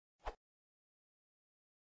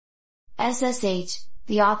SSH,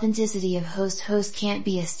 the authenticity of host can't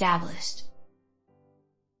be established.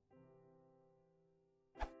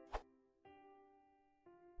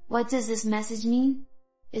 What does this message mean?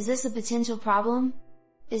 Is this a potential problem?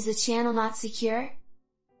 Is the channel not secure?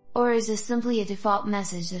 Or is this simply a default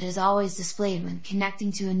message that is always displayed when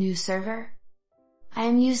connecting to a new server? I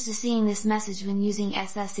am used to seeing this message when using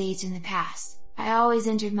SSH in the past. I always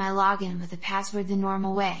entered my login with a password the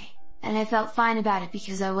normal way, and I felt fine about it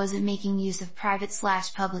because I wasn't making use of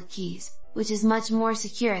private/public keys, which is much more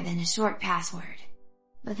secure than a short password.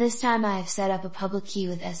 But this time I have set up a public key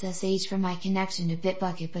with SSH for my connection to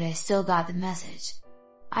Bitbucket, but I still got the message.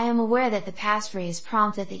 I am aware that the passphrase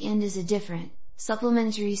prompt at the end is a different,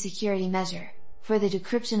 supplementary security measure, for the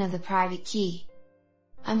decryption of the private key.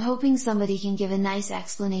 I'm hoping somebody can give a nice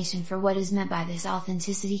explanation for what is meant by this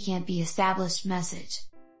authenticity can't be established message.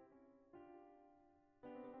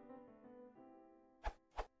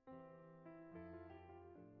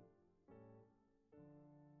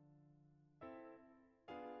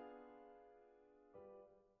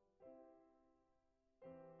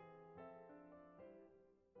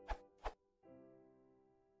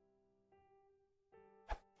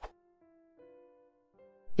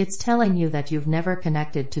 It's telling you that you've never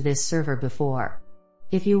connected to this server before.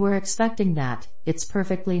 If you were expecting that, it's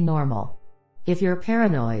perfectly normal. If you're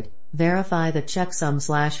paranoid, verify the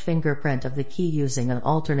checksum/fingerprint of the key using an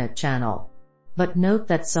alternate channel. But note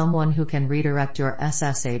that someone who can redirect your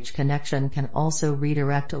SSH connection can also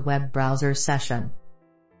redirect a web browser session.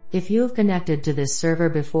 If you've connected to this server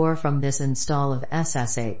before from this install of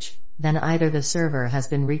SSH, then either the server has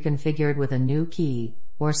been reconfigured with a new key,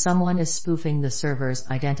 or someone is spoofing the server's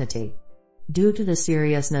identity. Due to the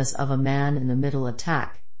seriousness of a man-in-the-middle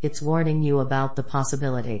attack, it's warning you about the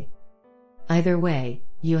possibility. Either way,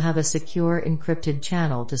 you have a secure encrypted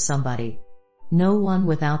channel to somebody. No one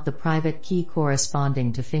without the private key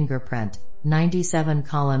corresponding to fingerprint, 97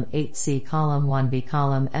 column 8C column 1B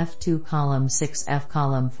column F2 column 6F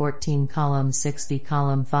column 14 column 6B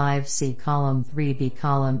column 5C column 3B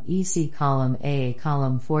column EC column A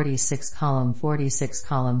column 46 column 46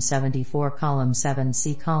 column 74 column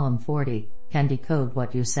 7C column 40, can decode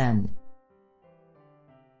what you send.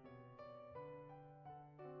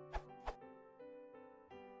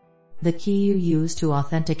 The key you use to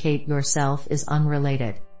authenticate yourself is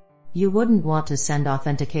unrelated. You wouldn't want to send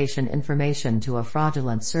authentication information to a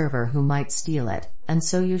fraudulent server who might steal it, and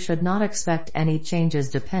so you should not expect any changes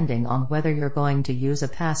depending on whether you're going to use a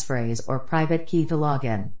passphrase or private key to log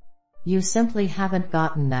in. You simply haven't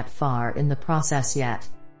gotten that far in the process yet.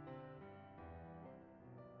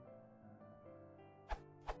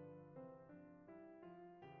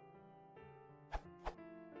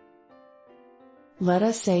 Let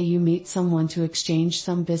us say you meet someone to exchange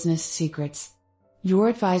some business secrets. Your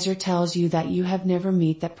advisor tells you that you have never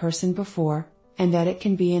met that person before, and that it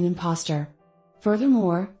can be an imposter.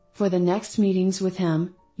 Furthermore, for the next meetings with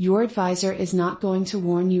him, your advisor is not going to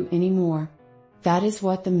warn you anymore. That is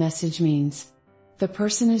what the message means. The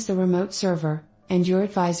person is the remote server, and your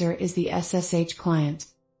advisor is the SSH client.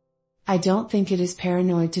 I don't think it is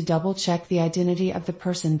paranoid to double-check the identity of the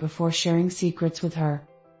person before sharing secrets with her.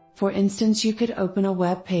 For instance, you could open a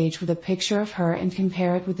web page with a picture of her and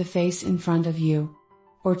compare it with the face in front of you.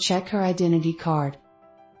 Or check her identity card.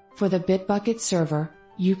 For the Bitbucket server,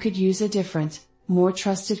 you could use a different, more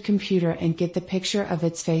trusted computer and get the picture of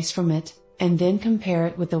its face from it, and then compare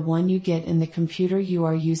it with the one you get in the computer you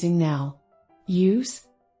are using now. Use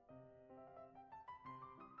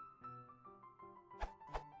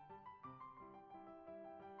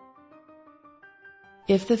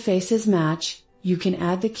If the faces match, you can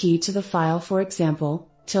add the key to the file, for example,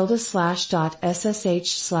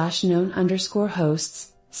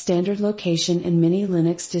 ~/.sh/known_hosts, standard location in many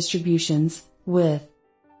Linux distributions, with.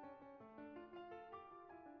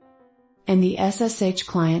 And the SSH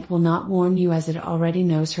client will not warn you as it already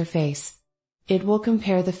knows her face. It will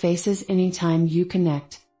compare the faces anytime you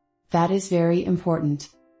connect. That is very important.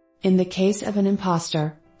 In the case of an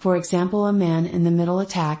imposter, for example a man-in-the-middle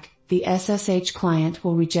attack, the SSH client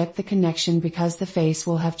will reject the connection because the face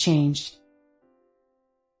will have changed.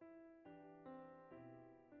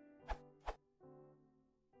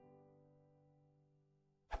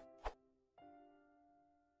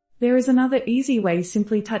 There is another easy way.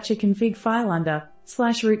 Simply touch a config file under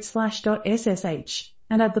 /root/.ssh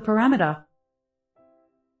and add the parameter.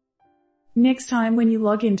 Next time when you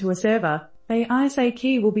log into a server, the ISA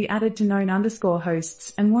key will be added to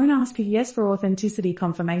known_hosts and won't ask you yes for authenticity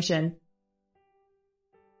confirmation.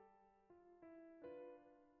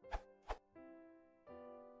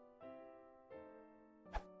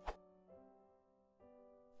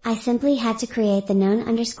 I simply had to create the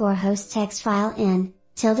known_host text file in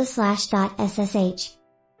 ~/.ssh.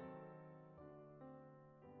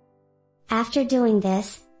 After doing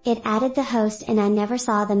this, it added the host and I never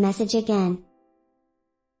saw the message again.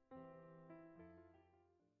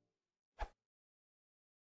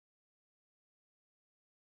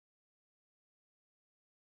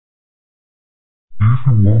 If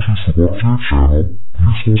you want to support your channel,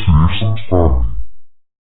 please consider subscribing.